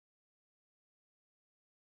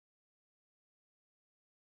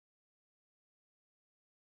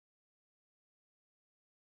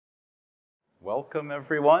Welcome,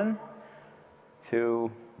 everyone,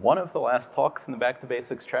 to one of the last talks in the Back to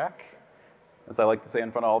Basics track. As I like to say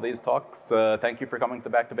in front of all these talks, thank you for coming to the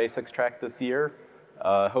Back to Basics track this year.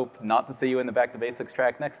 Hope not to see you in the Back to Basics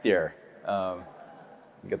track next year.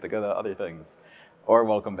 You get to go to other things. Or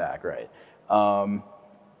welcome back, right?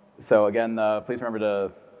 So again, please remember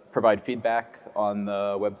to provide feedback on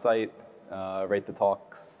the website, rate the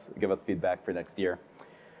talks, give us feedback for next year.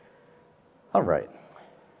 All right.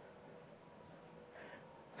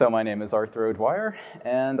 So my name is Arthur O'Dwyer,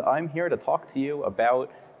 and I'm here to talk to you about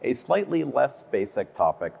a slightly less basic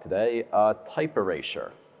topic today, type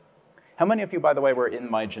erasure. How many of you, by the way, were in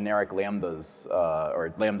my generic lambdas,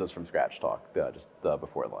 or lambdas from scratch talk just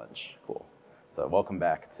before lunch? Cool. So welcome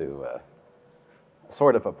back to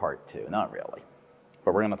sort of a part two, not really.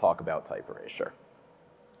 But we're going to talk about type erasure.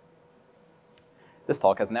 This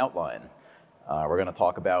talk has an outline. We're going to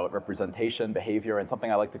talk about representation, behavior, and something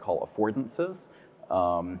I like to call affordances.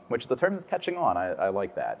 Which the term is catching on. I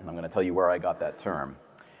like that, and I'm going to tell you where I got that term.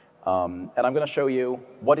 And I'm going to show you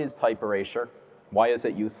what is type erasure, why is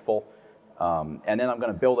it useful, and then I'm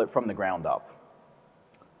going to build it from the ground up.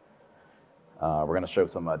 We're going to show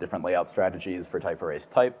some different layout strategies for type erase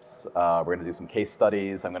types. We're going to do some case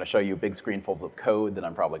studies. I'm going to show you big screenfuls of code that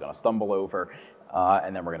I'm probably going to stumble over,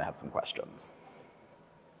 and then we're going to have some questions.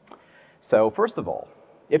 So first of all,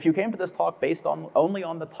 if you came to this talk based only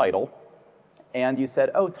on the title, and you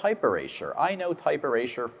said, oh, type erasure. I know type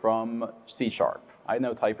erasure from C#. I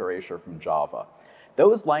know type erasure from Java.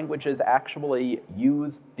 Those languages actually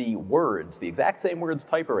use the words, the exact same words,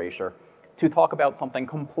 type erasure, to talk about something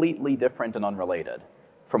completely different and unrelated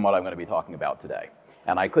from what I'm going to be talking about today.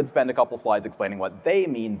 And I could spend a couple slides explaining what they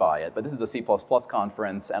mean by it, but this is a C++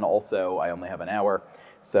 conference, and also I only have an hour.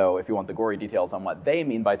 So if you want the gory details on what they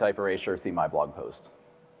mean by type erasure, see my blog post.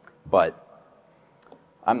 But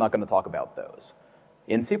I'm not going to talk about those.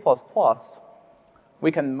 In C++,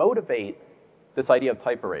 we can motivate this idea of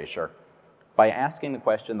type erasure by asking the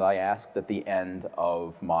question that I asked at the end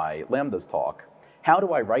of my lambdas talk. How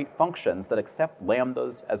do I write functions that accept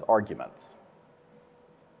lambdas as arguments?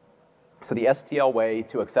 So the STL way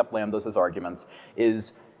to accept lambdas as arguments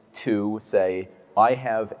is to say, I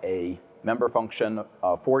have a member function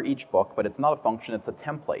for each book, but it's not a function, it's a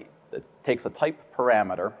template. It takes a type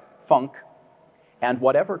parameter, func, and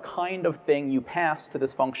whatever kind of thing you pass to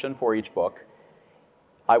this function for each book,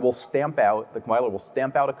 the compiler will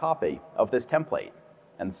stamp out a copy of this template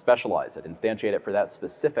and specialize it, instantiate it for that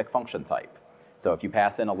specific function type. So if you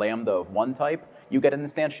pass in a lambda of one type, you get an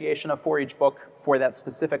instantiation of for each book for that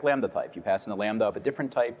specific lambda type. You pass in a lambda of a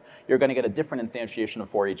different type, you're going to get a different instantiation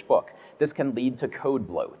of for each book. This can lead to code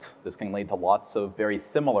bloat. This can lead to lots of very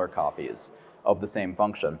similar copies of the same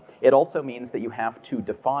function. It also means that you have to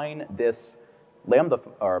define this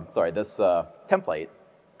template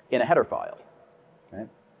in a header file. Right?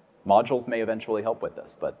 Modules may eventually help with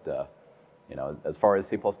this, but as far as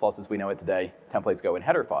C++ as we know it today, templates go in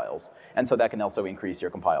header files, and so that can also increase your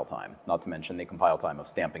compile time, not to mention the compile time of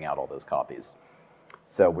stamping out all those copies.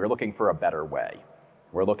 So we're looking for a better way.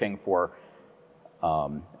 We're looking for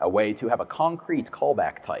a way to have a concrete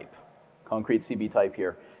callback type, concrete CB type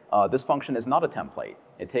here. This function is not a template.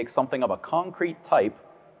 It takes something of a concrete type,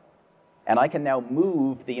 and I can now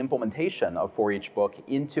move the implementation of for each book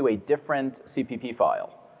into a different CPP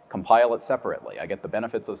file, compile it separately. I get the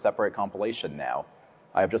benefits of separate compilation now.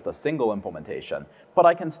 I have just a single implementation, but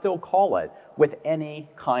I can still call it with any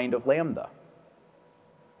kind of lambda.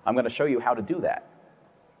 I'm going to show you how to do that.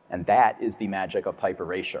 And that is the magic of type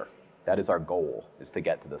erasure. That is our goal, is to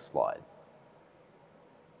get to this slide.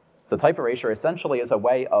 So type erasure essentially is a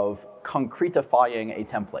way of concretifying a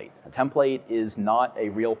template. A template is not a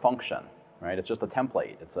real function, right? It's just a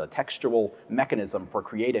template. It's a textual mechanism for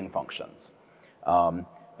creating functions.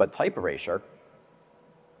 But type erasure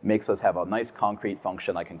makes us have a nice concrete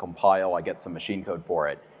function I can compile, I get some machine code for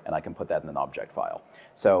it, and I can put that in an object file.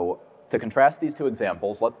 So to contrast these two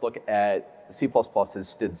examples, let's look at C++'s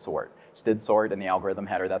stdsort. Stdsort in the algorithm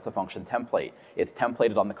header, that's a function template. It's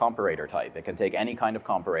templated on the comparator type. It can take any kind of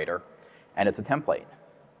comparator, and it's a template.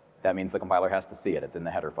 That means the compiler has to see it. It's in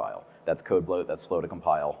the header file. That's code bloat. That's slow to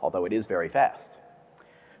compile, although it is very fast.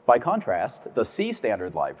 By contrast, the C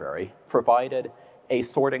standard library provided a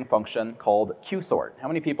sorting function called qsort. How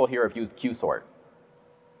many people here have used qsort?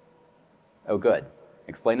 Oh, good.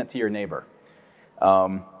 Explain it to your neighbor.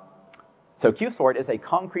 So qsort is a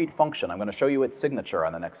concrete function. I'm going to show you its signature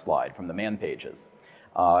on the next slide from the man pages.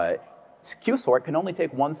 qsort can only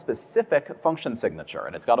take one specific function signature,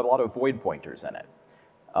 and it's got a lot of void pointers in it.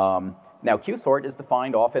 Now, qsort is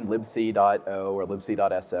defined often libc.o or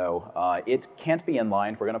libc.so. It can't be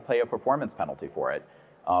inlined. We're going to pay a performance penalty for it.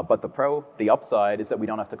 But the upside is that we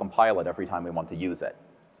don't have to compile it every time we want to use it.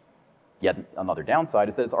 Yet another downside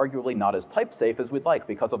is that it's arguably not as type safe as we'd like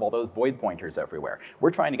because of all those void pointers everywhere.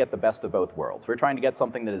 We're trying to get the best of both worlds. We're trying to get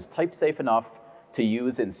something that is type safe enough to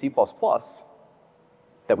use in C++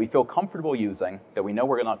 that we feel comfortable using, that we know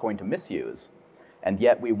we're not going to misuse, and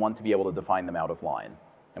yet we want to be able to define them out of line,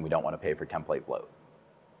 and we don't want to pay for template bloat.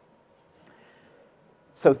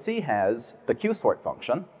 So C has the qsort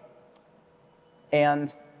function,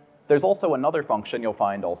 and there's also another function you'll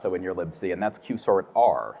find also in your libc, and that's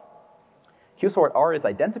qsort_r. Qsort_r is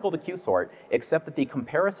identical to qsort, except that the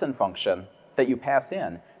comparison function that you pass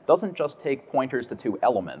in doesn't just take pointers to two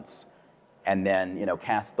elements and then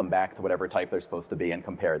cast them back to whatever type they're supposed to be and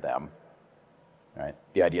compare them. Right?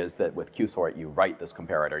 The idea is that with qsort, you write this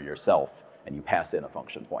comparator yourself, and you pass in a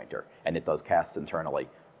function pointer, and it does casts internally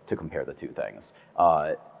to compare the two things.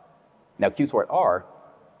 Now, qsort_r,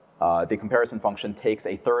 the comparison function takes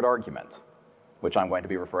a third argument, which I'm going to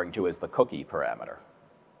be referring to as the cookie parameter.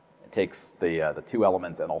 It takes the two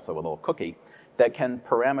elements and also a little cookie that can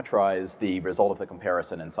parameterize the result of the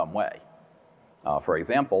comparison in some way. For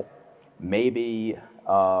example, maybe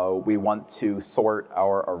we want to sort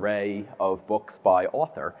our array of books by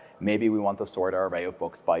author. Maybe we want to sort our array of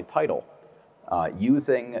books by title.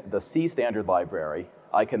 Using the C standard library,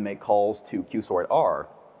 I can make calls to qsort_r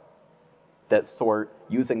that sort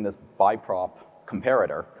using this biprop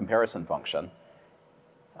comparator, comparison function,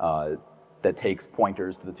 that takes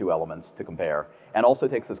pointers to the two elements to compare, and also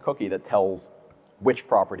takes this cookie that tells which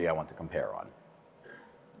property I want to compare on.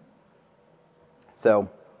 So,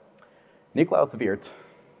 Niklaus Wirth,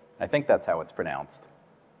 I think that's how it's pronounced.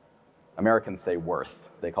 Americans say worth.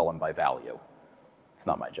 They call him by value. It's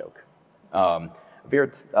not my joke.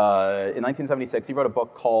 Wirth, in 1976, he wrote a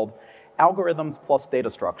book called Algorithms plus Data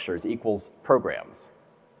Structures equals Programs.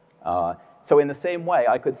 So in the same way,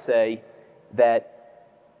 I could say that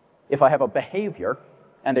if I have a behavior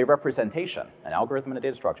and a representation, an algorithm and a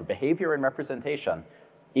data structure, behavior and representation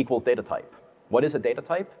equals data type. What is a data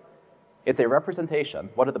type? It's a representation,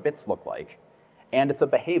 what do the bits look like, and it's a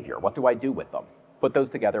behavior, what do I do with them? Put those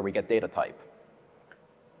together, we get data type.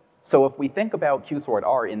 So if we think about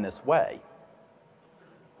qsort_r in this way,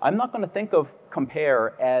 I'm not going to think of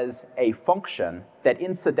compare as a function that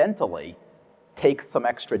incidentally takes some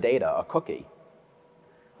extra data, a cookie.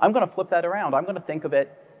 I'm going to flip that around. I'm going to think of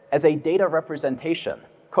it as a data representation,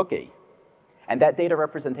 cookie. And that data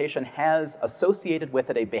representation has associated with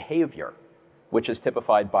it a behavior, which is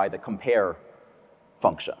typified by the compare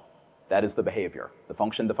function. That is the behavior. The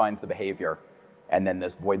function defines the behavior, and then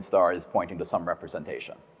this void star is pointing to some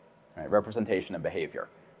representation. Right? Representation and behavior.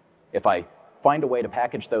 If I find a way to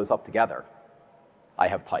package those up together, I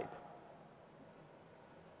have type.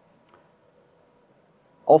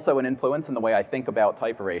 Also an influence in the way I think about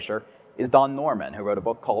type erasure is Don Norman, who wrote a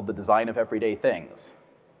book called The Design of Everyday Things.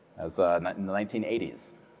 That was in the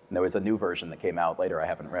 1980s. And there was a new version that came out later I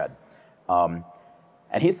haven't read. And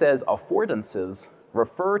he says affordances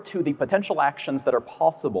refer to the potential actions that are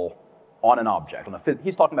possible on an object.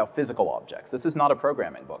 He's talking about physical objects. This is not a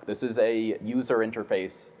programming book. This is a user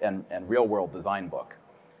interface and real-world design book.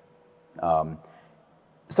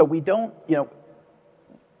 So we don't,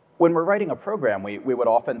 when we're writing a program, we would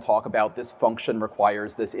often talk about this function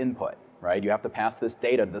requires this input, right? You have to pass this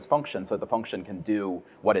data to this function so that the function can do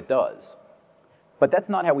what it does. But that's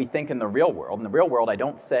not how we think in the real world. In the real world, I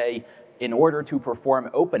don't say, in order to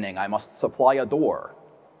perform opening, I must supply a door,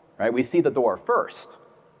 right? We see the door first,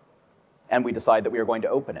 and we decide that we are going to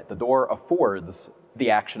open it. The door affords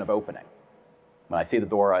the action of opening. When I see the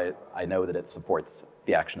door, I know that it supports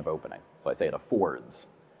the action of opening. So I say it affords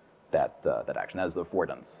that action. That is the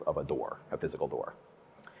affordance of a door, a physical door.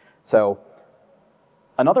 So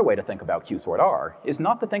another way to think about qsort_r is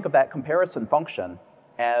not to think of that comparison function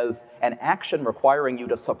as an action requiring you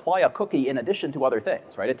to supply a cookie in addition to other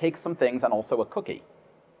things, right? It takes some things and also a cookie.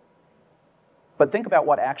 But think about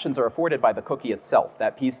what actions are afforded by the cookie itself,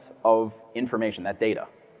 that piece of information, that data.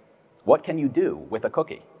 What can you do with a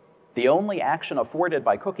cookie? The only action afforded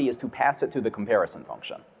by cookie is to pass it to the comparison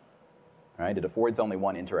function, right? It affords only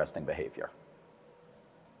one interesting behavior.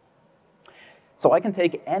 So I can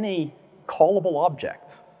take any callable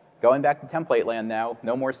object, going back to template land now,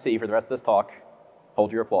 no more C for the rest of this talk.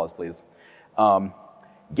 Hold your applause, please.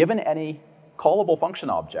 Given any callable function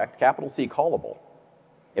object, capital C callable,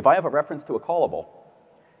 if I have a reference to a callable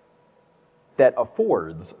that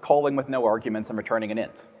affords calling with no arguments and returning an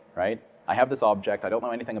int, right? I have this object, I don't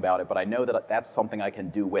know anything about it, but I know that that's something I can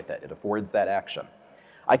do with it. It affords that action.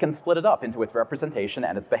 I can split it up into its representation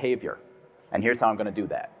and its behavior. And here's how I'm going to do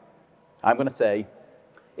that. I'm going to say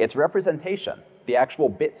its representation, the actual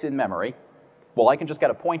bits in memory, well, I can just get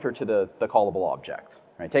a pointer to the callable object.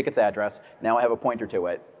 Right? Take its address, now I have a pointer to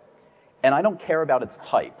it, and I don't care about its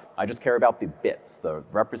type. I just care about the bits, the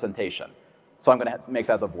representation. So I'm going to make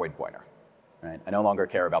that the void pointer. Right? I no longer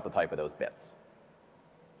care about the type of those bits,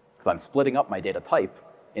 because I'm splitting up my data type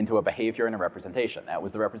into a behavior and a representation. That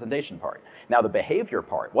was the representation part. Now the behavior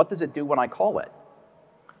part, what does it do when I call it?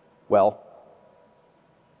 Well,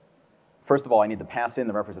 first of all, I need to pass in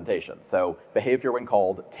the representation. So behavior when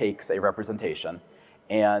called takes a representation,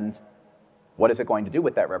 and what is it going to do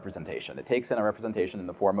with that representation? It takes in a representation in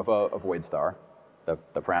the form of a void star. The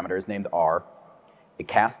parameter is named R. It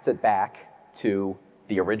casts it back to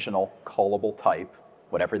the original callable type,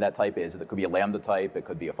 whatever that type is. It could be a lambda type, it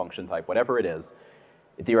could be a function type, whatever it is.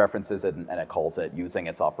 It dereferences it and it calls it using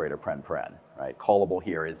its operator paren. Right? Callable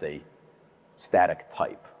here is a static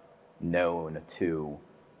type known to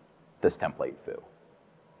this template foo.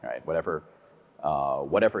 Right? Whatever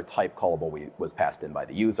type callable was passed in by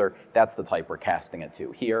the user, that's the type we're casting it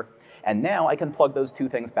to here. And now I can plug those two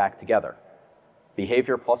things back together.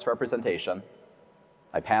 Behavior plus representation.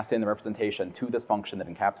 I pass in the representation to this function that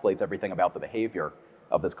encapsulates everything about the behavior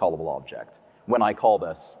of this callable object. When I call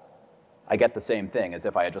this, I get the same thing as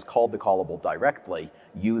if I had just called the callable directly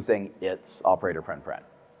using its operator paren.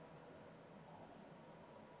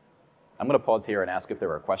 I'm going to pause here and ask if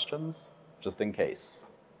there are questions, just in case.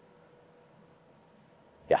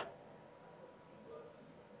 Yeah.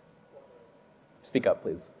 Speak up,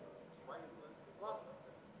 please.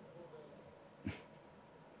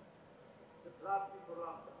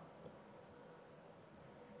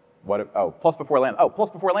 What? Oh, plus before lambda. Oh,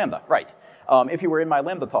 plus before lambda, right. If you were in my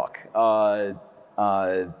lambda talk,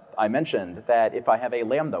 I mentioned that if I have a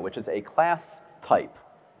lambda, which is a class type,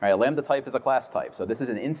 right, a lambda type is a class type, so this is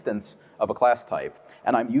an instance of a class type,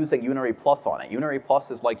 and I'm using unary plus on it. Unary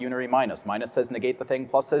plus is like unary minus. Minus says negate the thing,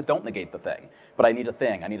 plus says don't negate the thing. But I need a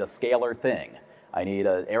thing, I need a scalar thing. I need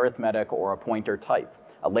an arithmetic or a pointer type.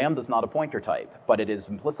 A lambda is not a pointer type, but it is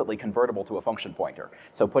implicitly convertible to a function pointer.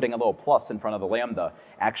 So putting a little plus in front of the lambda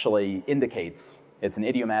actually indicates, it's an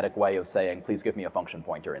idiomatic way of saying, please give me a function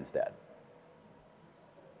pointer instead.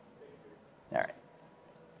 All right.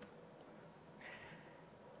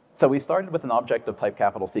 So we started with an object of type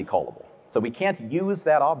capital C callable. So we can't use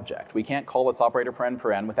that object. We can't call its operator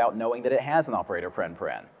paren without knowing that it has an operator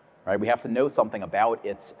paren. Right? We have to know something about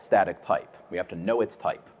its static type. We have to know its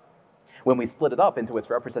type. When we split it up into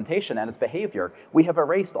its representation and its behavior, we have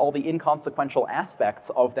erased all the inconsequential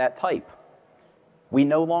aspects of that type. We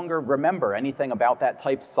no longer remember anything about that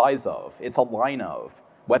type's size of, its a line of,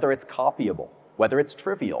 whether it's copyable, whether it's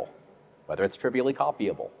trivial, whether it's trivially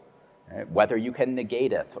copyable, right? Whether you can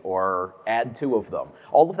negate it or add two of them.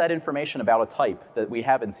 All of that information about a type that we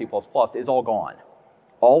have in C++ is all gone.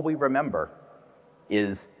 All we remember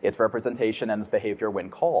is its representation and its behavior when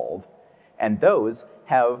called, and those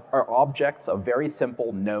are objects of very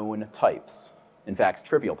simple known types. In fact,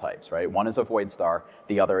 trivial types, right? One is a void star,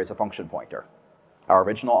 the other is a function pointer. Our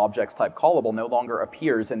original object's type callable no longer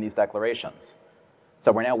appears in these declarations.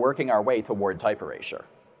 So we're now working our way toward type erasure.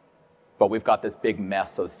 But we've got this big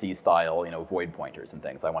mess of C-style, void pointers and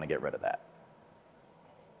things. I want to get rid of that.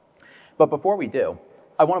 But before we do,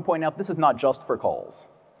 I want to point out this is not just for calls.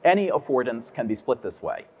 Any affordance can be split this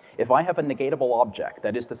way. If I have a negatable object,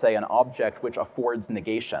 that is to say an object which affords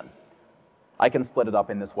negation, I can split it up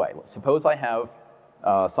in this way. Suppose I have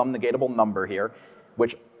some negatable number here,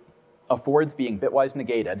 which affords being bitwise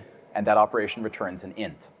negated, and that operation returns an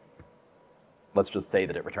int. Let's just say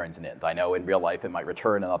that it returns an int. I know in real life it might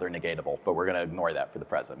return another negatable, but we're going to ignore that for the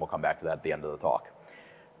present. We'll come back to that at the end of the talk.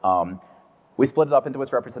 We split it up into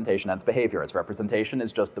its representation and its behavior. Its representation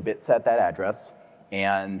is just the bits at that address,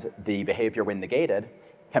 and the behavior when negated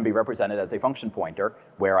can be represented as a function pointer,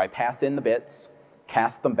 where I pass in the bits,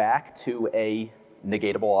 cast them back to a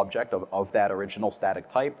negatable object of that original static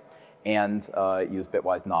type, and use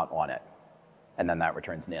bitwise not on it. And then that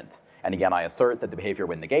returns an int. And again, I assert that the behavior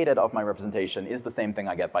when negated of my representation is the same thing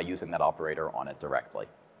I get by using that operator on it directly.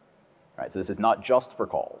 All right, so this is not just for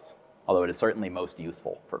calls, although it is certainly most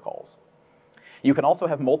useful for calls. You can also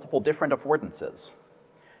have multiple different affordances.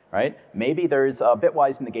 Right? Maybe there's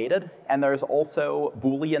bitwise negated, and there's also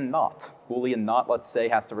Boolean not. Boolean not, let's say,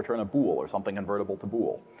 has to return a bool or something convertible to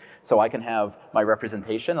bool. So I can have my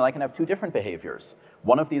representation, and I can have two different behaviors.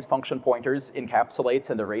 One of these function pointers encapsulates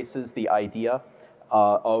and erases the idea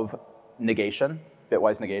of negation,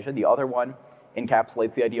 bitwise negation. The other one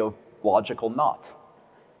encapsulates the idea of logical not.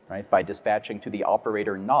 right? By dispatching to the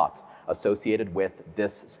operator not associated with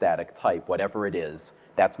this static type, whatever it is,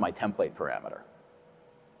 that's my template parameter.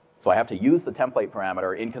 So I have to use the template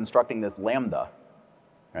parameter in constructing this lambda,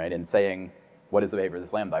 right, and saying, what is the behavior of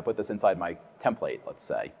this lambda? I put this inside my template, let's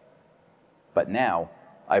say. But now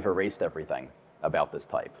I've erased everything about this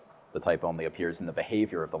type. The type only appears in the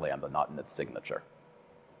behavior of the lambda, not in its signature.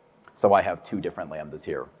 So I have two different lambdas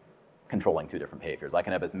here controlling two different behaviors. I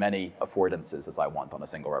can have as many affordances as I want on a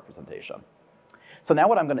single representation. So now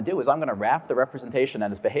what I'm going to do is I'm going to wrap the representation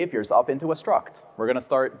and its behaviors up into a struct. We're going to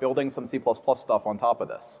start building some C++ stuff on top of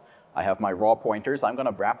this. I have my raw pointers. I'm going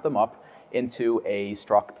to wrap them up into a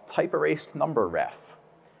struct type erased number ref.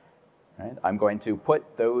 Right? I'm going to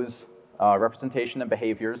put those representation and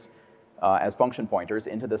behaviors as function pointers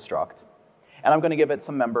into this struct. And I'm going to give it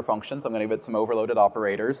some member functions. I'm going to give it some overloaded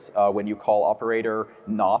operators. When you call operator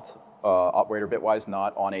not, operator bitwise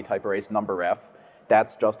not on a type erased number ref,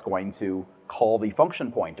 that's just going to call the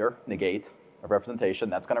function pointer, negate a representation.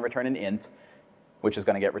 That's going to return an int, which is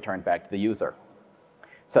going to get returned back to the user.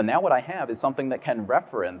 So now what I have is something that can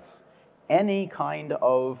reference any kind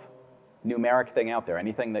of numeric thing out there,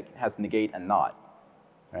 anything that has negate and not.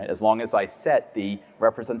 Right? As long as I set the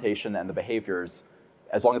representation and the behaviors,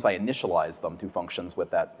 as long as I initialize them to functions with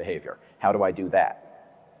that behavior. How do I do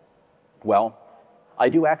that? Well, I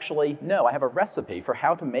do actually know. I have a recipe for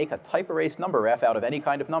how to make a type erased number ref out of any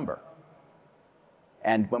kind of number.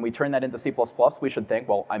 And when we turn that into C++, we should think,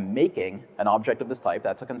 well, I'm making an object of this type,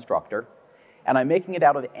 that's a constructor, and I'm making it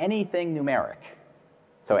out of anything numeric.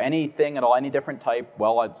 So anything at all, any different type,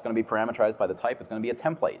 well, it's going to be parameterized by the type, it's going to be a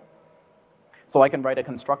template. So I can write a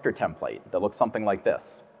constructor template that looks something like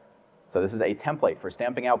this. So this is a template for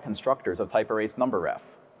stamping out constructors of type erased number ref.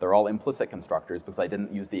 They're all implicit constructors because I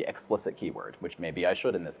didn't use the explicit keyword, which maybe I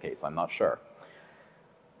should in this case, I'm not sure.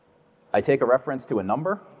 I take a reference to a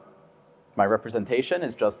number. My representation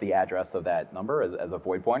is just the address of that number as a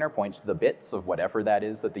void pointer, points to the bits of whatever that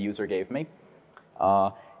is that the user gave me.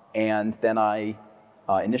 And then I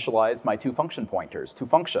initialize my two function pointers, two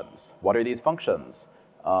functions. What are these functions?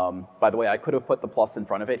 By the way, I could have put the plus in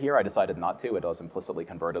front of it here. I decided not to. It does implicitly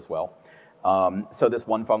convert as well. So this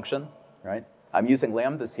one function, right? I'm using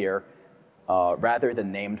lambdas here rather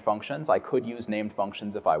than named functions. I could use named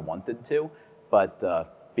functions if I wanted to, but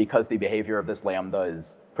because the behavior of this lambda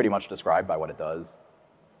is pretty much described by what it does,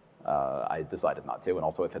 I decided not to, and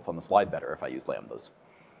also it fits on the slide better if I use lambdas.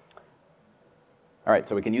 All right,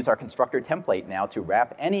 so we can use our constructor template now to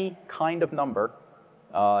wrap any kind of number,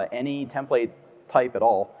 any template type at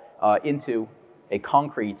all, into a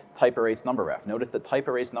concrete type erased number ref. Notice that type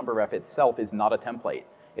erased number ref itself is not a template.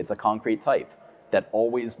 It's a concrete type that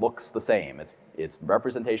always looks the same. Its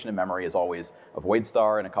representation in memory is always a void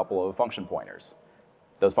star and a couple of function pointers.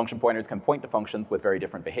 Those function pointers can point to functions with very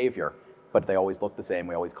different behavior, but they always look the same.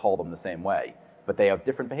 We always call them the same way. But they have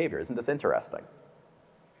different behavior. Isn't this interesting?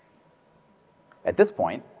 At this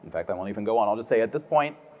point, in fact, I won't even go on. I'll just say at this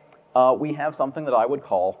point, we have something that I would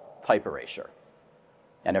call type erasure.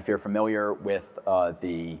 And if you're familiar with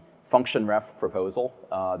the function ref proposal,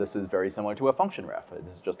 this is very similar to a function ref.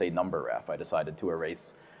 This is just a number ref. I decided to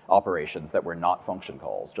erase operations that were not function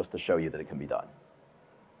calls just to show you that it can be done.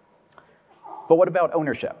 But what about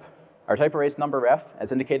ownership? Our type erased number ref,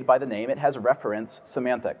 as indicated by the name, it has reference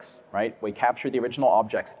semantics, right? We capture the original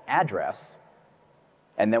object's address,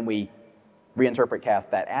 and then we reinterpret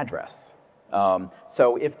cast that address.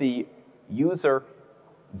 So if the user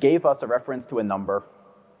gave us a reference to a number,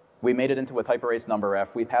 we made it into a type erased number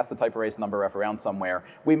ref, we passed the type erased number ref around somewhere,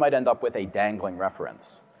 we might end up with a dangling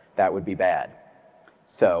reference. That would be bad.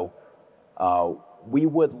 So we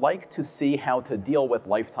would like to see how to deal with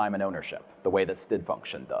lifetime and ownership, the way that std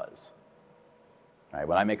function does. Right,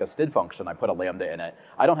 when I make a std function, I put a lambda in it.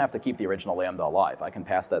 I don't have to keep the original lambda alive. I can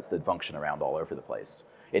pass that std function around all over the place.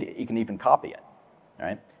 You can even copy it.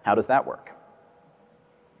 Right? How does that work?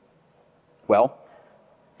 Well,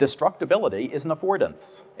 destructibility is an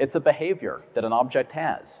affordance. It's a behavior that an object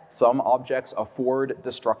has. Some objects afford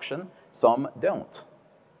destruction, some don't.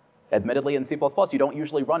 Admittedly, in C++, you don't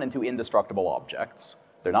usually run into indestructible objects.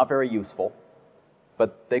 They're not very useful,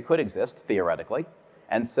 but they could exist, theoretically.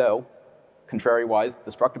 And so, contrary-wise,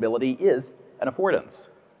 destructibility is an affordance.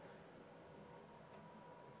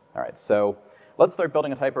 All right, so let's start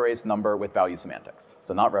building a type erased number with value semantics.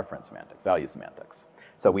 So not reference semantics, value semantics.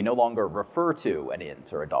 So we no longer refer to an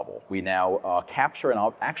int or a double. We now capture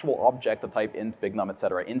an actual object of type int, big num, et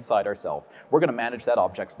cetera, inside ourselves. We're going to manage that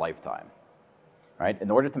object's lifetime. Right?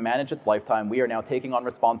 In order to manage its lifetime, we are now taking on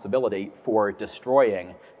responsibility for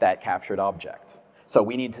destroying that captured object. So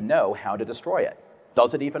we need to know how to destroy it.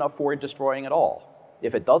 Does it even afford destroying at all?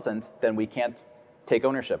 If it doesn't, then we can't take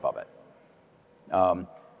ownership of it.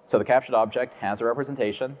 So the captured object has a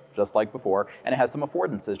representation, just like before, and it has some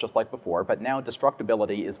affordances, just like before, but now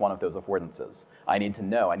destructibility is one of those affordances. I need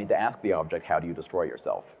to ask the object, how do you destroy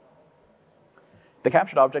yourself? The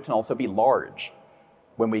captured object can also be large.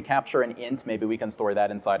 When we capture an int, maybe we can store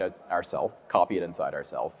that inside ourself, copy it inside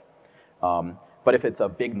ourself. But if it's a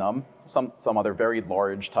big num, some other very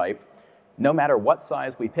large type, no matter what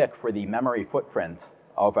size we pick for the memory footprint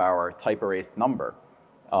of our type erased number,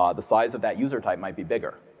 the size of that user type might be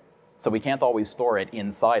bigger. So we can't always store it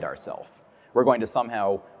inside ourselves. We're going to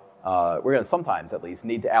sometimes at least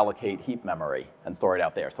need to allocate heap memory and store it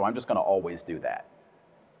out there. So I'm just going to always do that.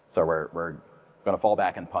 So we're going to fall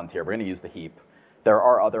back and punt here. We're going to use the heap. There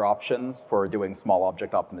are other options for doing small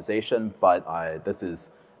object optimization, but this is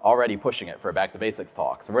already pushing it for a back to basics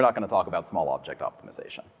talk. So we're not going to talk about small object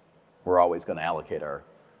optimization. We're always going to allocate our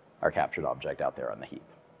captured object out there on the heap.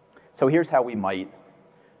 So here's how we might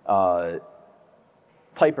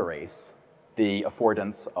type erase the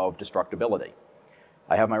affordance of destructibility.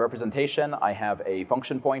 I have my representation. I have a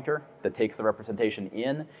function pointer that takes the representation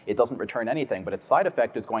in. It doesn't return anything, but its side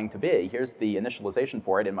effect is going to be, here's the initialization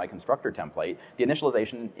for it in my constructor template. The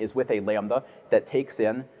initialization is with a lambda that takes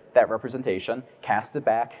in that representation, casts it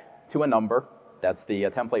back to a number, that's the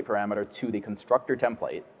template parameter, to the constructor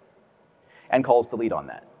template, and calls delete on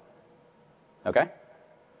that. Okay?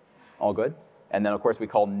 All good? And then, of course, we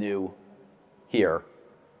call new here.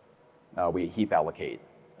 We heap allocate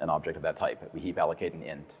an object of that type. We heap allocate an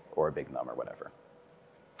int or a big num or whatever.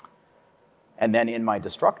 And then in my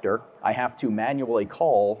destructor, I have to manually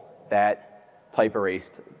call that type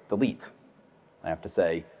erased delete. I have to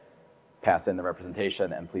say, pass in the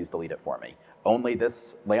representation and please delete it for me. Only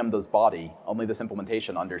this lambda's body, only this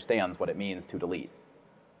implementation understands what it means to delete.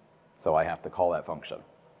 So I have to call that function.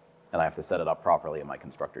 And I have to set it up properly in my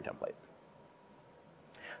constructor template.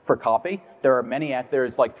 For copy,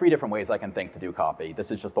 there's like 3 different ways I can think to do copy. This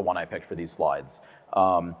is just the one I picked for these slides.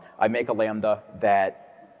 I make a lambda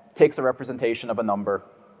that takes a representation of a number,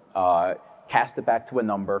 casts it back to a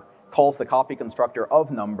number, calls the copy constructor of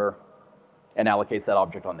number, and allocates that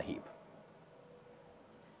object on the heap.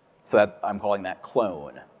 So I'm calling that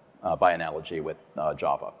clone by analogy with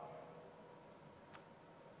Java.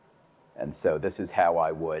 And so this is how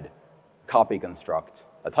I would copy construct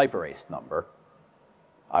a type erased number.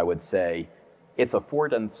 I would say its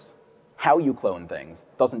affordance, how you clone things,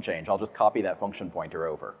 doesn't change. I'll just copy that function pointer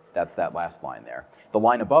over. That's that last line there. The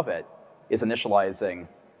line above it is initializing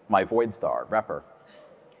my void star, repr.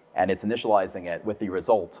 And it's initializing it with the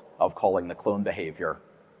result of calling the clone behavior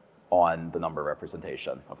on the number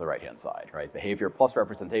representation of the right-hand side, right? Behavior plus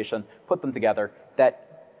representation, put them together.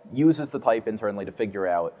 That uses the type internally to figure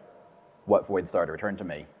out what void star to return to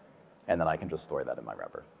me. And then I can just store that in my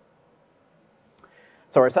repr.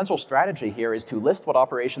 So our essential strategy here is to list what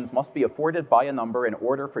operations must be afforded by a number in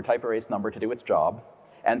order for type erased number to do its job,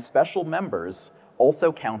 and special members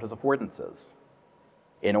also count as affordances.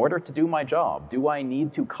 In order to do my job, do I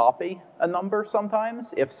need to copy a number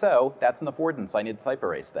sometimes? If so, that's an affordance. I need to type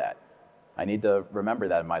erase that. I need to remember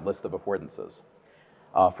that in my list of affordances.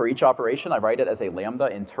 For each operation, I write it as a lambda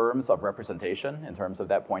in terms of representation, in terms of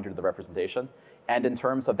that pointer to the representation, and in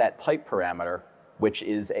terms of that type parameter, which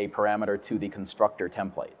is a parameter to the constructor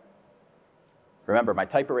template. Remember, my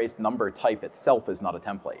type erased number type itself is not a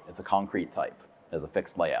template. It's a concrete type. It has a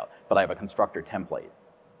fixed layout. But I have a constructor template.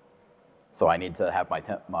 So I need to have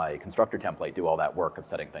my constructor template do all that work of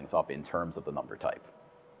setting things up in terms of the number type.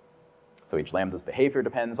 So each lambda's behavior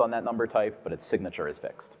depends on that number type, but its signature is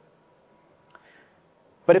fixed.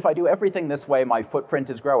 But if I do everything this way, my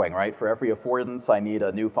footprint is growing, right? For every affordance, I need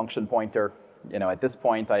a new function pointer. You know, at this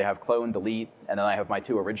point, I have clone, delete, and then I have my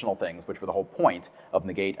 2 original things, which were the whole point of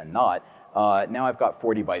negate and not. Now I've got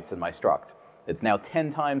 40 bytes in my struct. It's now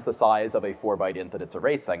 10 times the size of a 4-byte int that it's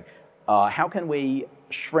erasing. How can we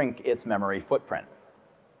shrink its memory footprint?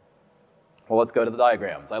 Well, let's go to the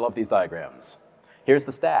diagrams. I love these diagrams. Here's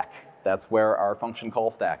the stack. That's where our function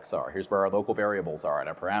call stacks are. Here's where our local variables are and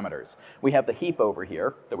our parameters. We have the heap over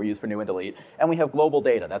here that we use for new and delete, and we have global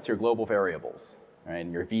data. That's your global variables, right,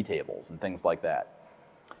 and your vtables and things like that.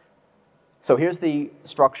 So here's the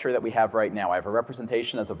structure that we have right now. I have a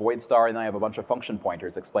representation as a void star, and I have a bunch of function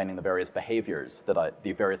pointers explaining the various behaviors, the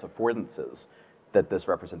various affordances that this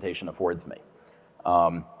representation affords me.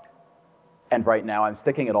 And right now, I'm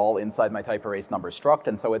sticking it all inside my type erase number struct,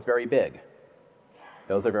 and so it's very big.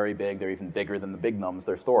 Those are very big. They're even bigger than the big nums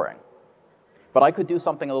they're storing. But I could do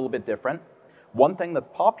something a little bit different. One thing that's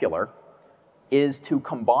popular is to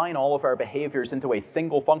combine all of our behaviors into a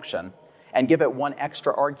single function and give it one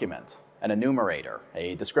extra argument. an enumerator,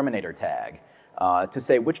 a discriminator tag, to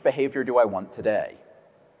say which behavior do I want today.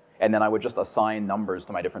 And then I would just assign numbers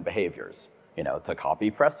to my different behaviors. You know, to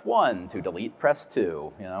copy, press 1, to delete, press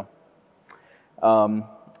 2, you know.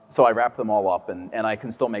 So I wrap them all up, and I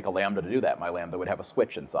can still make a Lambda to do that. My Lambda would have a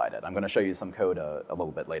switch inside it. I'm going to show you some code a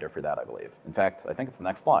little bit later for that, I believe. In fact, I think it's the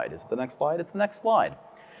next slide. Is it the next slide? It's the next slide.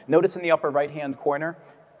 Notice in the upper right-hand corner,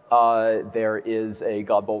 there is a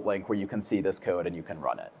Godbolt link where you can see this code and you can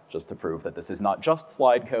run it, just to prove that this is not just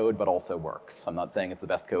slide code, but also works. I'm not saying it's the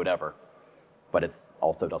best code ever, but it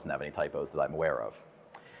also doesn't have any typos that I'm aware of.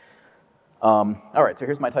 All right, so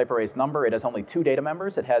here's my type erase number. It has only 2 data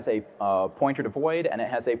members. It has a pointer to void, and it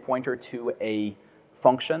has a pointer to a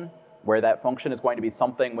function, where that function is going to be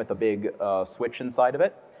something with a big switch inside of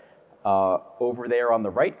it. Over there on the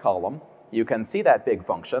right column, you can see that big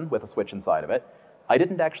function with a switch inside of it. I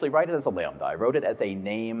didn't actually write it as a Lambda. I wrote it as a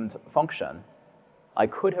named function. I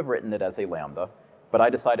could have written it as a Lambda, but I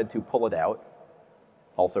decided to pull it out,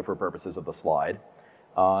 also for purposes of the slide,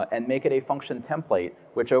 and make it a function template,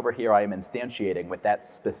 which over here I am instantiating with that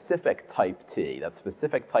specific type t, that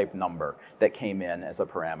specific type number that came in as a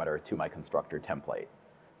parameter to my constructor template.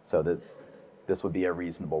 So that this would be a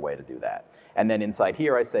reasonable way to do that. And then inside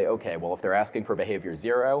here I say, okay, well if they're asking for behavior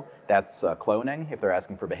 0, that's cloning. If they're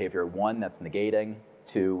asking for behavior 1, that's negating.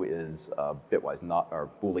 2 is bitwise not, or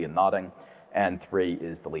Boolean nodding. And 3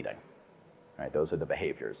 is deleting. All right, those are the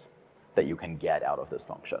behaviors that you can get out of this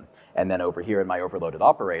function. And then over here in my overloaded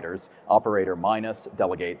operators, operator minus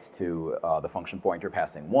delegates to the function pointer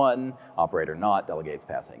passing 1, operator not delegates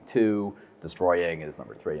passing 2, destroying is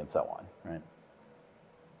number 3, and so on, right?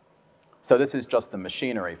 So this is just the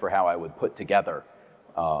machinery for how I would put together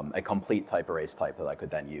a complete type erase type that I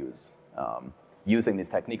could then use, using these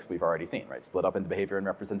techniques we've already seen, right? Split up into behavior and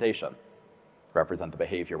representation. Represent the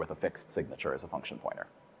behavior with a fixed signature as a function pointer.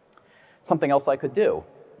 Something else I could do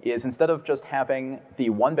is instead of just having the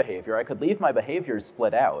one behavior, I could leave my behaviors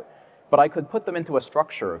split out, but I could put them into a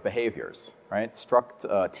structure of behaviors, right?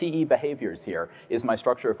 Struct TE behaviors here is my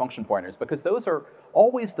structure of function pointers, because those are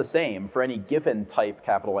always the same for any given type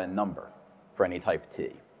capital N number, for any type T.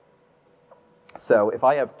 So if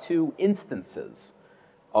I have 2 instances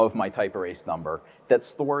of my type erase number that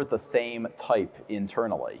store the same type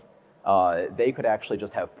internally, they could actually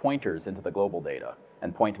just have pointers into the global data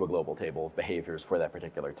and point to a global table of behaviors for that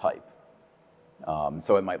particular type.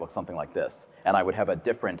 So it might look something like this. And I would have a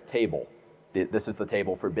different table. This is the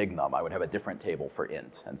table for big num. I would have a different table for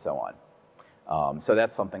int, and so on. So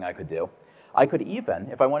that's something I could do. I could even,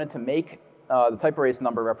 if I wanted to make the type erase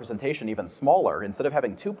number representation even smaller, instead of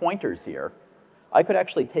having 2 pointers here, I could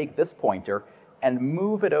actually take this pointer and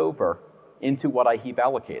move it over into what I heap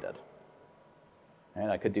allocated. And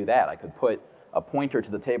I could do that. I could put a pointer to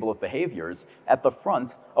the table of behaviors at the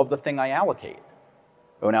front of the thing I allocate.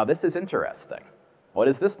 Oh, now this is interesting. What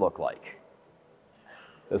does this look like?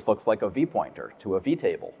 This looks like a v pointer to a v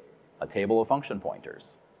table, a table of function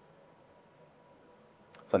pointers.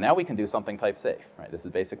 So now we can do something type safe, right? This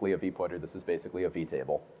is basically a v pointer, this is basically a v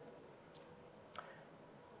table.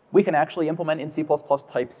 We can actually implement in C++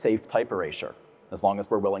 type safe type erasure, as long as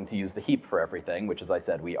we're willing to use the heap for everything, which, as I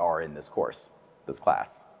said, we are in this course, this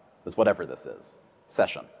class, this whatever this is,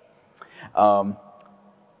 session.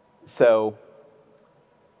 So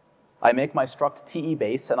I make my struct TE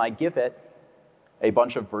base, and I give it a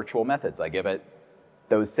bunch of virtual methods. I give it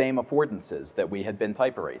those same affordances that we had been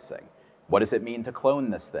type erasing. What does it mean to clone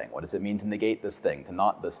this thing? What does it mean to negate this thing, to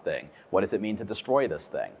not this thing? What does it mean to destroy this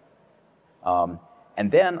thing? And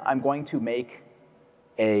then I'm going to make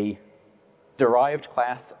a derived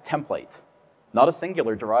class template. Not a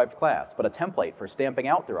singular derived class, but a template for stamping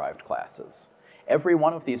out derived classes. Every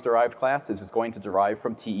one of these derived classes is going to derive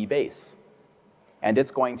from TE base. And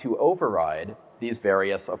it's going to override these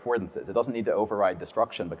various affordances. It doesn't need to override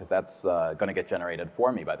destruction, because that's going to get generated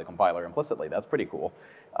for me by the compiler implicitly. That's pretty cool.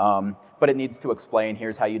 But it needs to explain,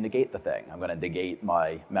 here's how you negate the thing. I'm going to negate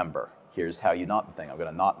my member. Here's how you not the thing. I'm going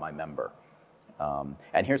to not my member.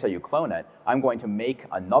 And here's how you clone it. I'm going to make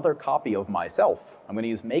another copy of myself. I'm going to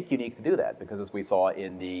use make unique to do that, because as we saw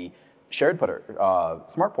in the shared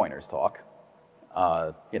smart pointers talk,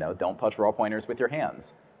 you know, don't touch raw pointers with your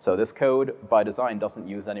hands. So this code, by design, doesn't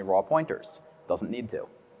use any raw pointers. Doesn't need to.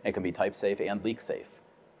 It can be type safe and leak safe.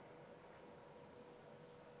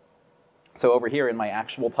 So over here in my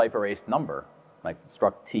actual type erased number, my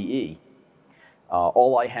struct TE,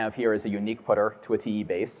 all I have here is a unique putter to a TE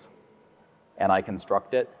base, and I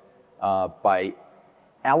construct it by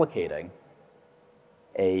allocating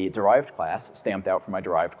a derived class stamped out from my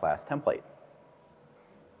derived class template.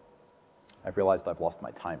 I've realized I've lost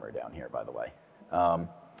my timer down here, by the way.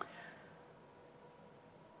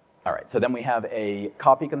 All right, so then we have a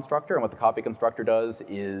copy constructor, and what the copy constructor does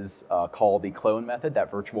is call the clone method,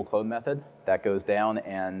 that virtual clone method, that goes down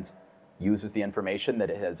and uses the information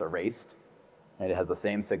that it has erased. And it has the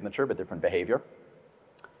same signature, but different behavior.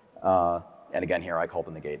 And again, here I call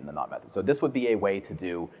the negate and the not method. So this would be a way to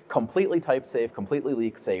do completely type safe, completely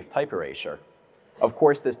leak safe type erasure. Of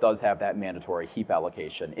course, this does have that mandatory heap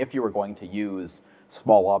allocation. If you were going to use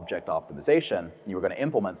small object optimization, you were going to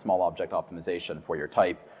implement small object optimization for your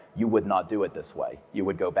type, you would not do it this way. You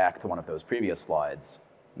would go back to one of those previous slides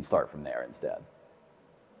and start from there instead.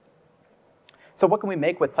 So what can we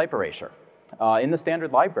make with type erasure? In the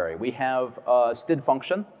standard library, we have a std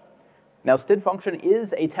function. Now, std function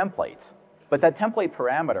is a template, but that template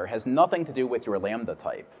parameter has nothing to do with your lambda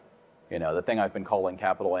type. You know, the thing I've been calling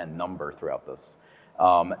capital N number throughout this.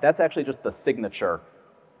 That's actually just the signature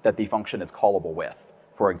that the function is callable with.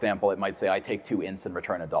 For example, it might say, I take 2 ints and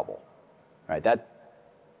return a double. Right?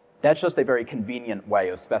 That's just a very convenient way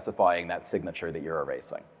of specifying that signature that you're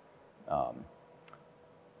erasing.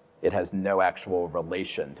 It has no actual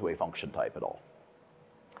relation to a function type at all.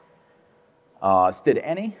 Std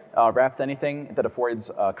any wraps anything that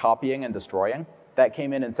affords copying and destroying. That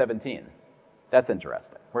came in 17. That's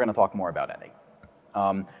interesting. We're going to talk more about any.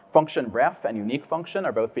 Function ref and unique function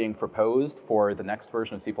are both being proposed for the next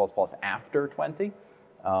version of C++ after 20.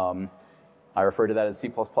 I refer to that as C++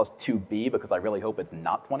 2b because I really hope it's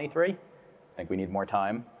not 23. I think we need more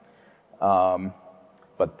time.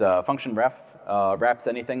 But function ref wraps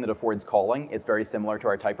anything that affords calling. It's very similar to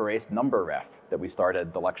our type erased number ref that we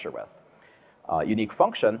started the lecture with. Unique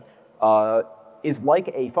function is like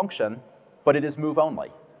a function, but it is move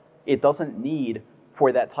only. It doesn't need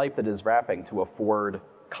for that type that is wrapping to afford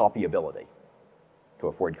copyability, to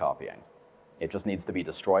afford copying. It just needs to be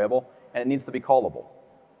destroyable, and it needs to be callable.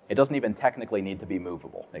 It doesn't even technically need to be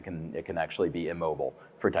movable. It can actually be immobile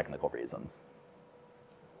for technical reasons.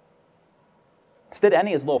 Std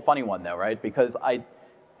any is a little funny one though, right? Because I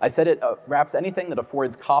said it wraps anything that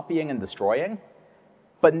affords copying and destroying,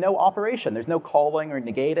 but no operation. There's no calling or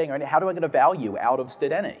negating, or how do I get a value out of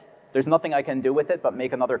std any? There's nothing I can do with it but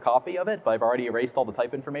make another copy of it, but I've already erased all the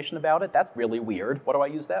type information about it. That's really weird. What do I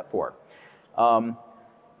use that for? Well,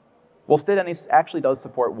 std any actually does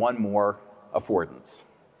support one more affordance,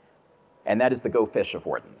 and that is the go fish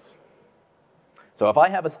affordance. So if I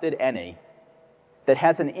have a std any that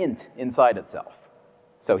has an int inside itself,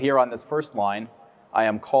 so here on this first line, I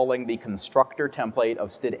am calling the constructor template of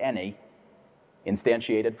std any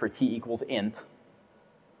instantiated for t equals int,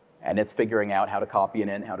 and it's figuring out how to copy an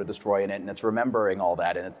int, how to destroy an int, and it's remembering all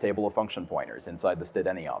that in its table of function pointers inside the std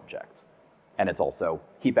any object. And it's also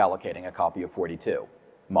heap allocating a copy of 42,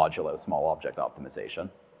 modulo small object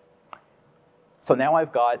optimization. So now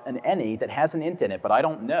I've got an any that has an int in it, but I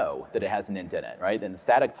don't know that it has an int in it, right? In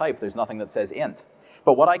static type, there's nothing that says int.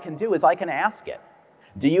 But what I can do is I can ask it,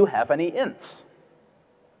 do you have any ints?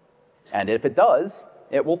 And if it does,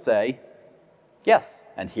 it will say, yes,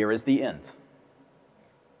 and here is the int.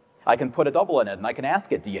 I can put a double in it, and I can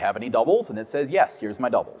ask it, do you have any doubles? And it says, yes, here's my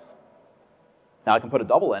doubles. Now I can put a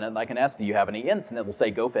double in it, and I can ask, do you have any ints? And it will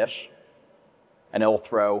say, go fish. And it will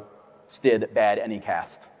throw std bad any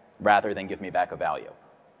cast, rather than give me back a value.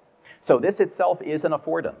 So this itself is an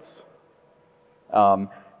affordance.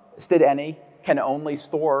 Std any can only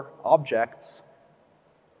store objects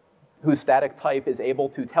whose static type is able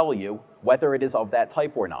to tell you whether it is of that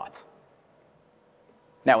type or not.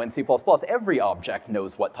 Now in C++, every object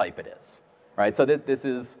knows what type it is, right? So this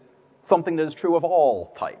is something that is true of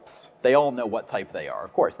all types. They all know what type they are.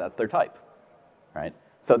 Of course, that's their type, right?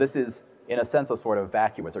 So this is, in a sense, a sort of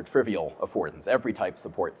vacuous or trivial affordance. Every type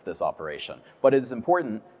supports this operation. But it is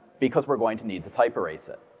important because we're going to need to type erase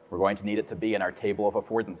it. We're going to need it to be in our table of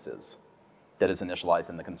affordances that is initialized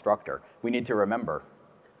in the constructor. We need to remember,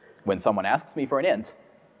 when someone asks me for an int,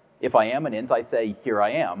 if I am an int, I say, here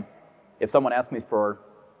I am. If someone asks me for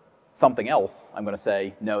something else, I'm going to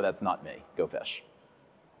say, no, that's not me. Go fish.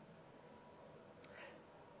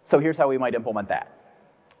 So here's how we might implement that.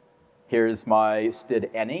 Here's my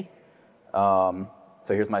std any. So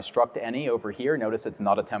here's my struct any over here. Notice it's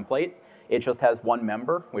not a template. It just has one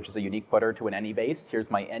member, which is a unique pointer to an any base.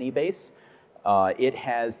 Here's my any base. It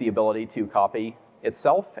has the ability to copy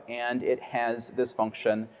itself, and it has this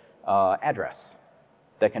function address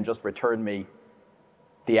that can just return me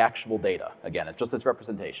the actual data. Again, it's just its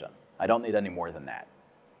representation. I don't need any more than that.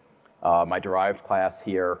 My derived class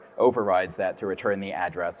here overrides that to return the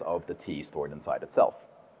address of the t stored inside itself.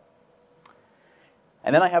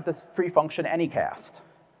 And then I have this free function anycast.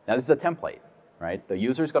 Now this is a template, right? The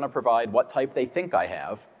user's going to provide what type they think I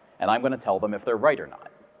have, and I'm going to tell them if they're right or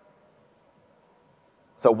not.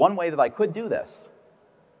 So one way that I could do this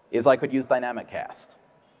is I could use dynamic cast.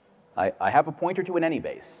 I have a pointer to an any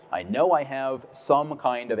base. I know I have some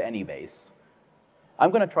kind of any base.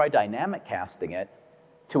 I'm going to try dynamic casting it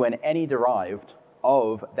to an any derived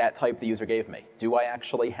of that type the user gave me. Do I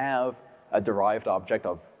actually have a derived object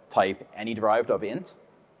of type any derived of int?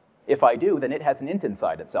 If I do, then it has an int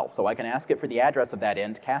inside itself, so I can ask it for the address of that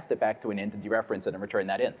int, cast it back to an int, and dereference it and return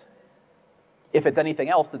that int. If it's anything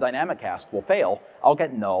else, the dynamic cast will fail. I'll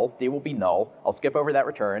get null, d will be null, I'll skip over that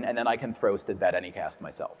return, and then I can throw std any cast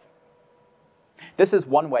myself. This is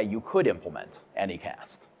one way you could implement any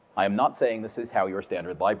cast. I am not saying this is how your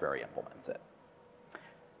standard library implements it.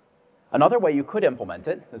 Another way you could implement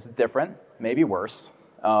it, this is different, maybe worse,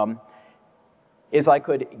 is I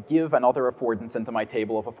could give another affordance into my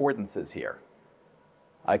table of affordances here.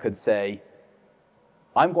 I could say,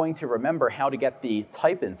 I'm going to remember how to get the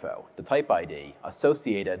type info, the type ID,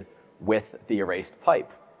 associated with the erased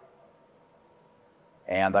type.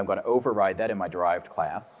 And I'm going to override that in my derived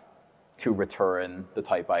class to return the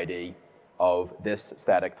type ID of this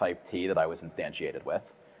static type t that I was instantiated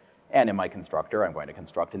with. And in my constructor, I'm going to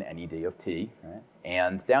construct an NED of t. Right?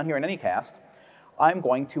 And down here in anycast, I'm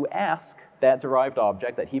going to ask that derived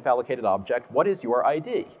object, that heap allocated object, what is your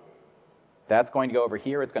ID? That's going to go over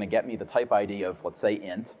here. It's going to get me the type ID of, let's say,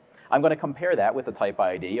 int. I'm going to compare that with the type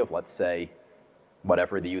ID of, let's say,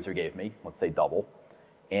 whatever the user gave me, let's say double.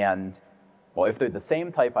 And, well, if they're the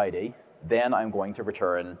same type ID, then I'm going to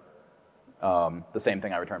return the same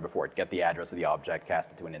thing I returned before, get the address of the object,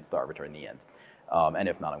 cast it to an int star, return the int. And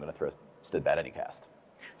if not, I'm going to throw std anycast.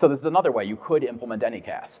 So this is another way you could implement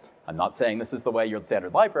anycast. I'm not saying this is the way your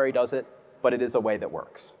standard library does it, but it is a way that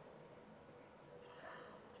works.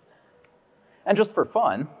 And just for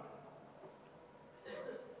fun,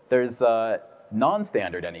 there's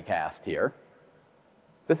non-standard anycast here.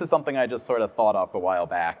 This is something I just sort of thought up a while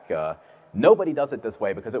back. Nobody does it this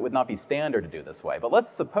way because it would not be standard to do this way. But let's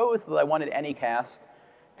suppose that I wanted anycast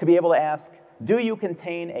to be able to ask, do you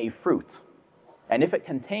contain a fruit? And if it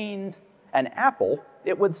contained an apple,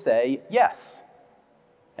 it would say yes.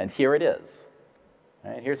 And here it is.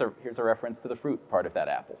 Right, here's a reference to the fruit part of that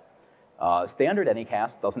apple. Standard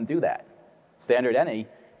anycast doesn't do that. Standard any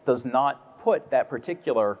does not put that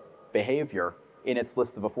particular behavior in its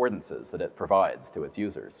list of affordances that it provides to its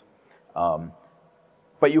users.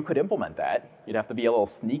 But you could implement that. You'd have to be a little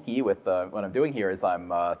sneaky with what I'm doing here is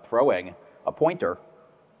I'm throwing a pointer.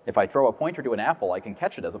 If I throw a pointer to an apple, I can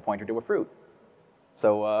catch it as a pointer to a fruit.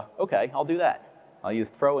 So OK, I'll do that. I'll use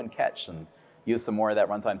throw and catch and use some more of that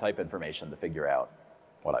runtime type information to figure out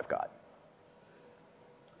what I've got.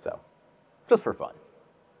 So just for fun.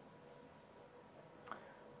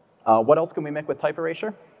 What else can we make with type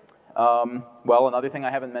erasure? Well, another thing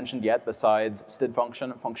I haven't mentioned yet besides std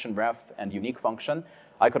function, function ref, and unique function,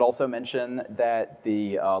 I could also mention that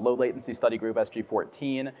the low latency study group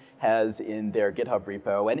SG14 has in their GitHub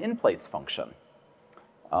repo an in-place function.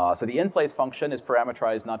 So the in-place function is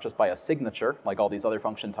parameterized not just by a signature, like all these other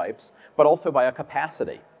function types, but also by a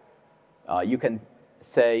capacity. You can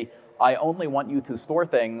say, I only want you to store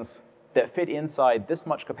things that fit inside this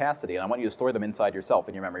much capacity, and I want you to store them inside yourself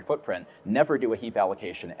in your memory footprint. Never do a heap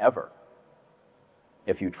allocation, ever.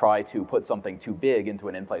 If you try to put something too big into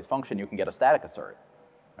an in-place function, you can get a static assert,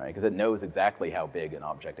 right? Because it knows exactly how big an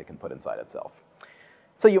object it can put inside itself.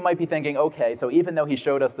 So you might be thinking, OK, so even though he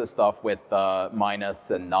showed us this stuff with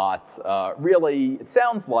minus and not, really, it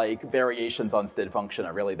sounds like variations on std function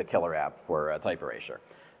are really the killer app for type erasure.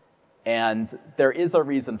 And there is a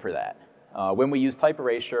reason for that. When we use type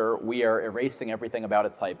erasure, we are erasing everything about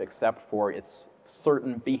its type except for its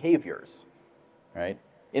certain behaviors, right?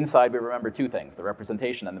 Inside, we remember two things, the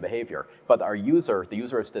representation and the behavior. But our user, the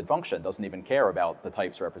user of std function, doesn't even care about the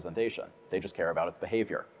type's representation. They just care about its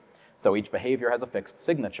behavior. So each behavior has a fixed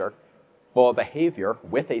signature. Well, a behavior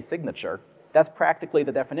with a signature, that's practically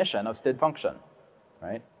the definition of std function,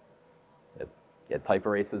 right? It type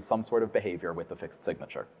erases some sort of behavior with a fixed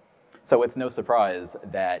signature. So it's no surprise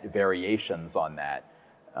that variations on that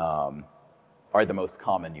are the most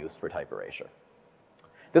common use for type erasure.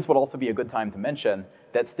 This would also be a good time to mention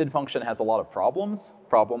that std function has a lot of problems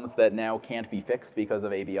that now can't be fixed because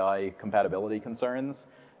of ABI compatibility concerns.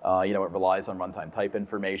 It relies on runtime type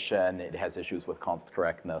information. It has issues with const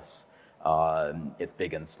correctness. It's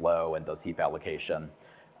big and slow and does heap allocation.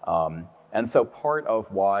 And so part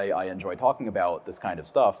of why I enjoy talking about this kind of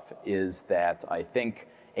stuff is that I think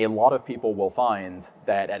a lot of people will find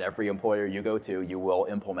that at every employer you go to, you will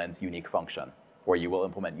implement unique function, or you will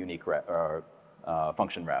implement unique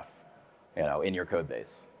function ref in your code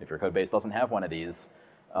base. If your code base doesn't have one of these,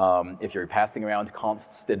 If you're passing around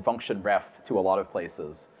const std function ref to a lot of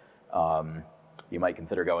places, you might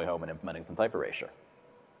consider going home and implementing some type erasure.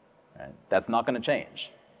 Right? That's not going to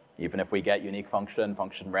change. Even if we get unique function,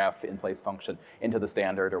 function ref, in-place function into the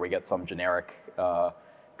standard, or we get some generic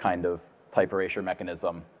kind of type erasure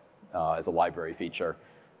mechanism as a library feature,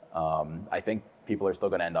 I think people are still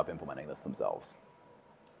going to end up implementing this themselves.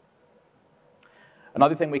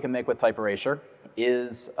 Another thing we can make with type erasure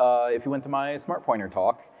is, if you went to my smart pointer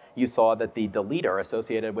talk, you saw that the deleter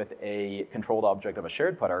associated with a controlled object of a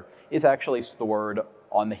shared putter is actually stored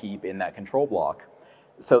on the heap in that control block,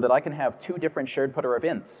 so that I can have two different shared putter of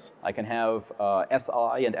ints. I can have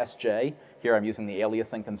SI and SJ. Here I'm using the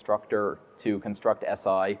aliasing constructor to construct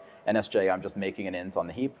SI, and SJ I'm just making an int on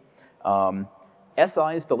the heap.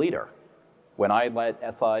 SI's deleter, when I let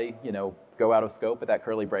SI go out of scope with that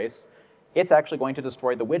curly brace, it's actually going to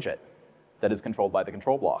destroy the widget that is controlled by the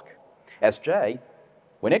control block. SJ,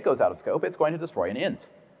 when it goes out of scope, it's going to destroy an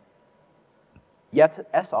int. Yet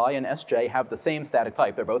SI and SJ have the same static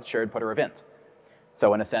type. They're both shared putter of int.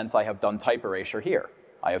 So in a sense, I have done type erasure here.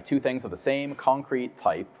 I have two things of the same concrete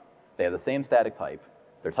type. They have the same static type.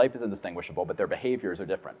 Their type is indistinguishable, but their behaviors are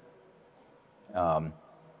different.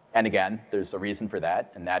 And again, there's a reason for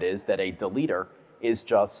that, and that is that a deleter is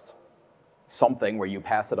just something where you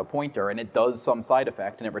pass it a pointer, and it does some side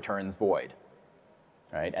effect, and it returns void.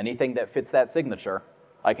 Right? Anything that fits that signature,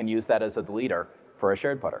 I can use that as a deleter for a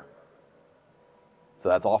shared putter. So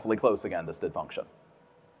that's awfully close, again, to std function.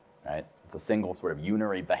 Right? It's a single sort of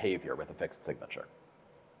unary behavior with a fixed signature.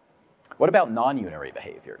 What about non-unary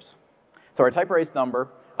behaviors? So our type erased number,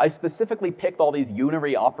 I specifically picked all these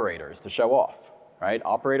unary operators to show off. Right?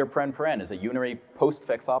 Operator paren is a unary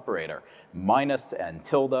postfix operator. Minus and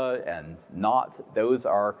tilde and not, those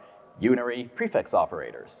are unary prefix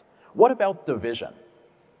operators. What about division?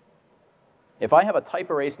 If I have a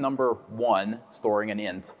type erased number 1 storing an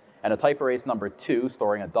int and a type erased number 2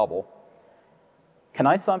 storing a double, can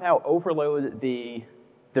I somehow overload the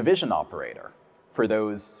division operator for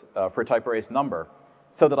those for type erased number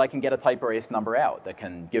so that I can get a type erased number out that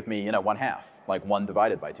can give me 1/2, like 1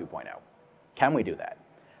 divided by 2.0? Can we do that?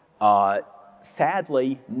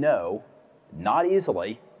 Sadly, no, not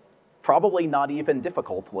easily, probably not even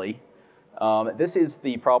difficultly. This is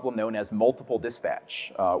the problem known as multiple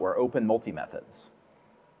dispatch or open multi-methods.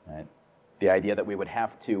 Right? The idea that we would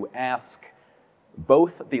have to ask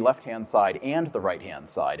both the left-hand side and the right-hand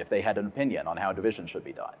side if they had an opinion on how division should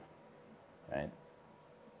be done. Right?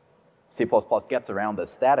 C++ gets around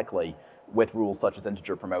this statically with rules such as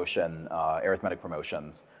integer promotion, arithmetic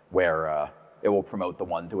promotions, where it will promote the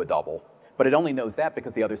 1 to a double. But it only knows that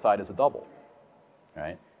because the other side is a double.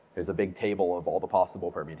 Right? There's a big table of all the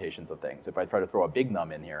possible permutations of things. If I try to throw a big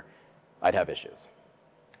num in here, I'd have issues.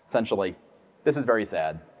 Essentially, this is very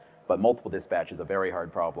sad. But multiple dispatch is a very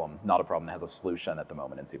hard problem, not a problem that has a solution at the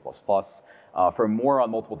moment in C++. For more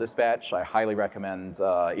on multiple dispatch, I highly recommend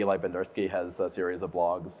Eli Bendersky has a series of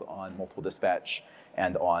blogs on multiple dispatch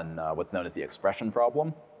and on what's known as the expression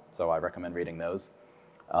problem. So I recommend reading those.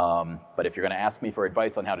 But if you're going to ask me for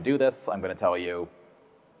advice on how to do this, I'm going to tell you,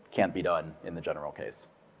 can't be done in the general case.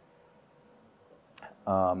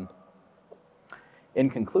 In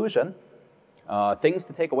conclusion, things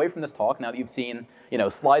to take away from this talk, now that you've seen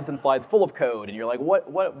slides and slides full of code, and you're like,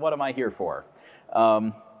 what am I here for?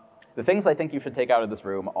 The things I think you should take out of this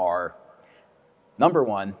room are, number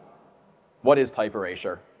 1, what is type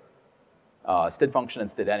erasure? Std function and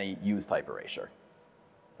std any use type erasure.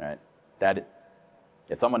 Right?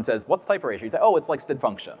 If someone says, what's type erasure? You say, oh, it's like std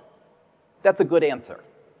function. That's a good answer.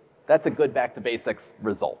 That's a good back to basics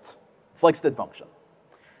result. It's like std function.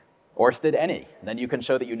 Or std any, then you can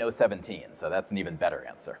show that you know 17, so that's an even better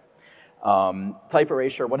answer. Type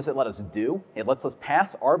erasure, what does it let us do? It lets us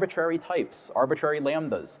pass arbitrary types, arbitrary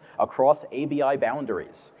lambdas, across ABI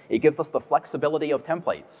boundaries. It gives us the flexibility of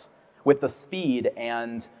templates with the speed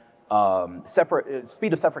and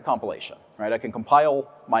speed of separate compilation. Right? I can compile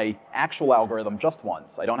my actual algorithm just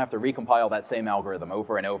once. I don't have to recompile that same algorithm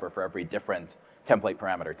over and over for every different template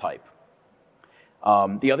parameter type.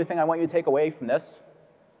 The other thing I want you to take away from this,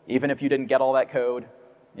 even if you didn't get all that code,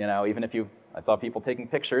 even if I saw people taking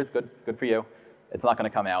pictures, good for you. It's not going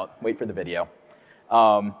to come out. Wait for the video.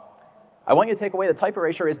 I want you to take away that type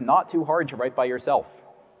erasure is not too hard to write by yourself.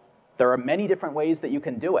 There are many different ways that you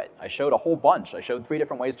can do it. I showed a whole bunch. I showed 3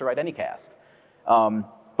 different ways to write anycast.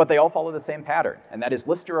 But they all follow the same pattern, and that is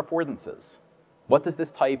list your affordances. What does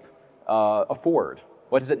this type afford?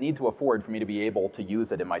 What does it need to afford for me to be able to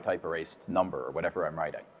use it in my type erased number or whatever I'm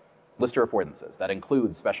writing? List your affordances. That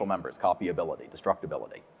includes special members, copyability,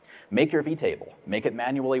 destructibility. Make your vtable. Make it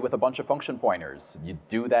manually with a bunch of function pointers. You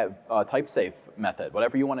do that type safe method,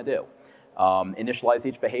 whatever you want to do. Initialize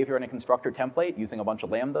each behavior in a constructor template using a bunch of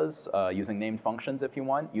lambdas, using named functions if you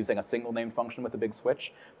want, using a single named function with a big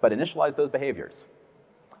switch, but initialize those behaviors.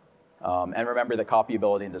 And remember that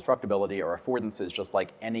copyability and destructibility are affordances just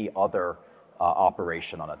like any other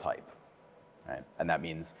operation on a type. Right? And that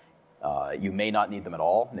means you may not need them at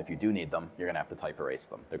all, and if you do need them, you're going to have to type erase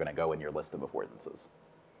them. They're going to go in your list of affordances.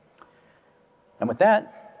 And with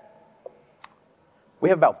that, we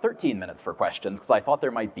have about 13 minutes for questions, because I thought there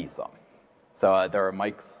might be some. So there are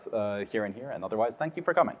mics here and here, and otherwise, thank you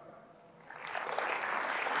for coming.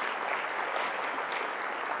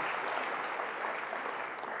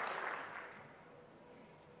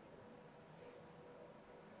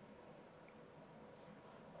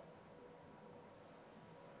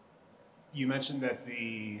 You mentioned that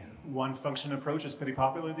the one function approach is pretty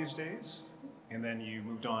popular these days, and then you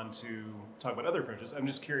moved on to talk about other approaches. I'm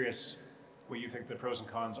just curious what you think the pros and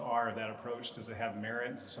cons are of that approach. Does it have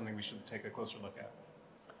merit? Is it something we should take a closer look at?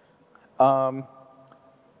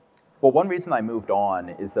 Well, one reason I moved on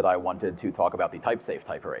is that I wanted to talk about the type-safe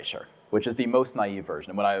type erasure, which is the most naive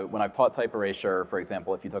version. When I've taught type erasure, for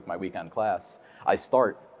example, if you took my weekend class, I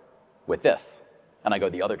start with this, and I go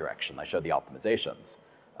the other direction. I show the optimizations.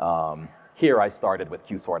 Here, I started with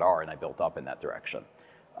Q sort R, and I built up in that direction.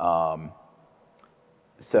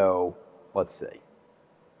 So let's see.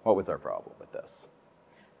 What was our problem with this?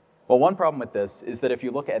 Well, one problem with this is that if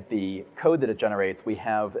you look at the code that it generates, we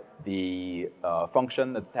have the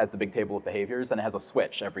function that has the big table of behaviors, and it has a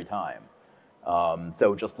switch every time.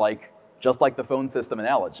 So just like the phone system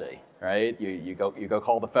analogy, right? You go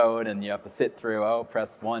call the phone, and you have to sit through, oh,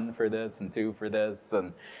 press 1 for this and 2 for this,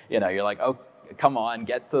 and you're like, oh, come on,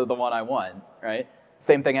 get to the one I want, right?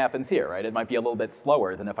 Same thing happens here, right? It might be a little bit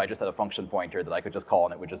slower than if I just had a function pointer that I could just call,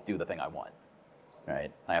 and it would just do the thing I want.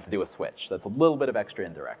 Right? I have to do a switch. That's a little bit of extra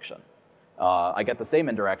indirection. I get the same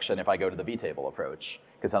indirection if I go to the vtable approach,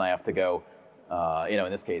 because then I have to go,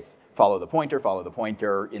 in this case, follow the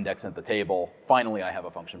pointer, index at the table. Finally, I have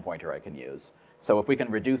a function pointer I can use. So if we can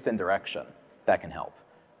reduce indirection, that can help.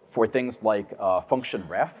 For things like function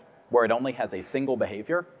ref, where it only has a single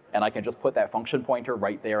behavior, and I can just put that function pointer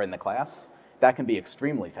right there in the class, that can be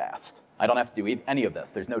extremely fast. I don't have to do any of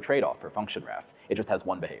this. There's no trade-off for function ref. It just has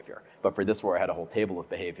one behavior. But for this, where I had a whole table of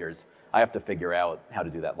behaviors, I have to figure out how to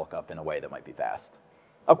do that lookup in a way that might be fast.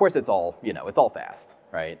 Of course, it's all fast,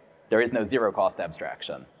 right? There is no zero-cost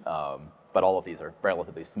abstraction, but all of these are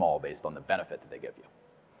relatively small based on the benefit that they give you.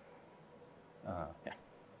 Yeah.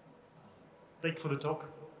 Thank you for the talk.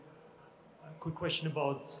 A quick question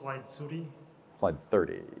about slide 30. Slide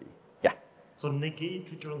 30. Yeah. So negate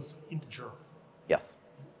returns integer. Yes.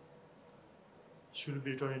 Should it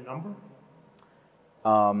be returning number?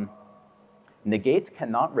 Negate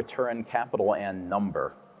cannot return capital N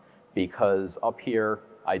number, because up here,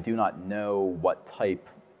 I do not know what type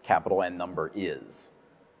capital N number is.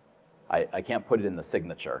 I can't put it in the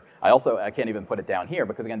signature. I can't even put it down here,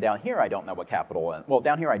 because again, down here I don't know what capital N, well,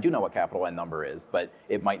 down here I do know what capital N number is, but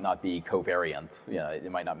it might not be covariant.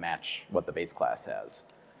 It might not match what the base class has.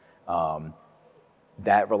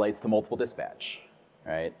 That relates to multiple dispatch,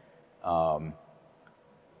 right?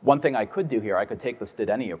 One thing I could do here, I could take the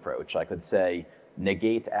std_any approach. I could say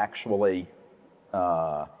negate actually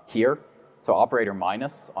here. So operator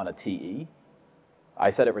minus on a TE. I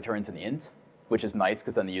said it returns an int, which is nice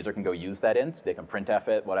because then the user can go use that int. They can printf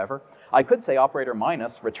it, whatever. I could say operator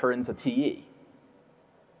minus returns a TE.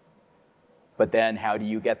 But then how do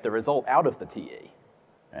you get the result out of the TE,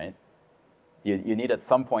 right? You need at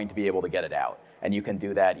some point to be able to get it out. And you can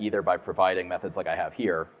do that either by providing methods like I have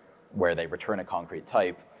here, where they return a concrete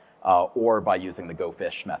type, or by using the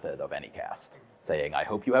gofish method of anycast, saying, I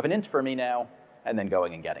hope you have an int for me now, and then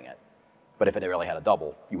going and getting it. But if it really had a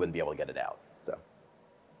double, you wouldn't be able to get it out. So,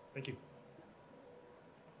 thank you.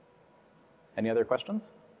 Any other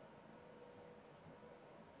questions?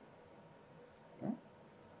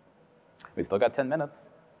 We still got 10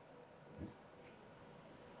 minutes.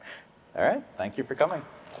 All right, thank you for coming.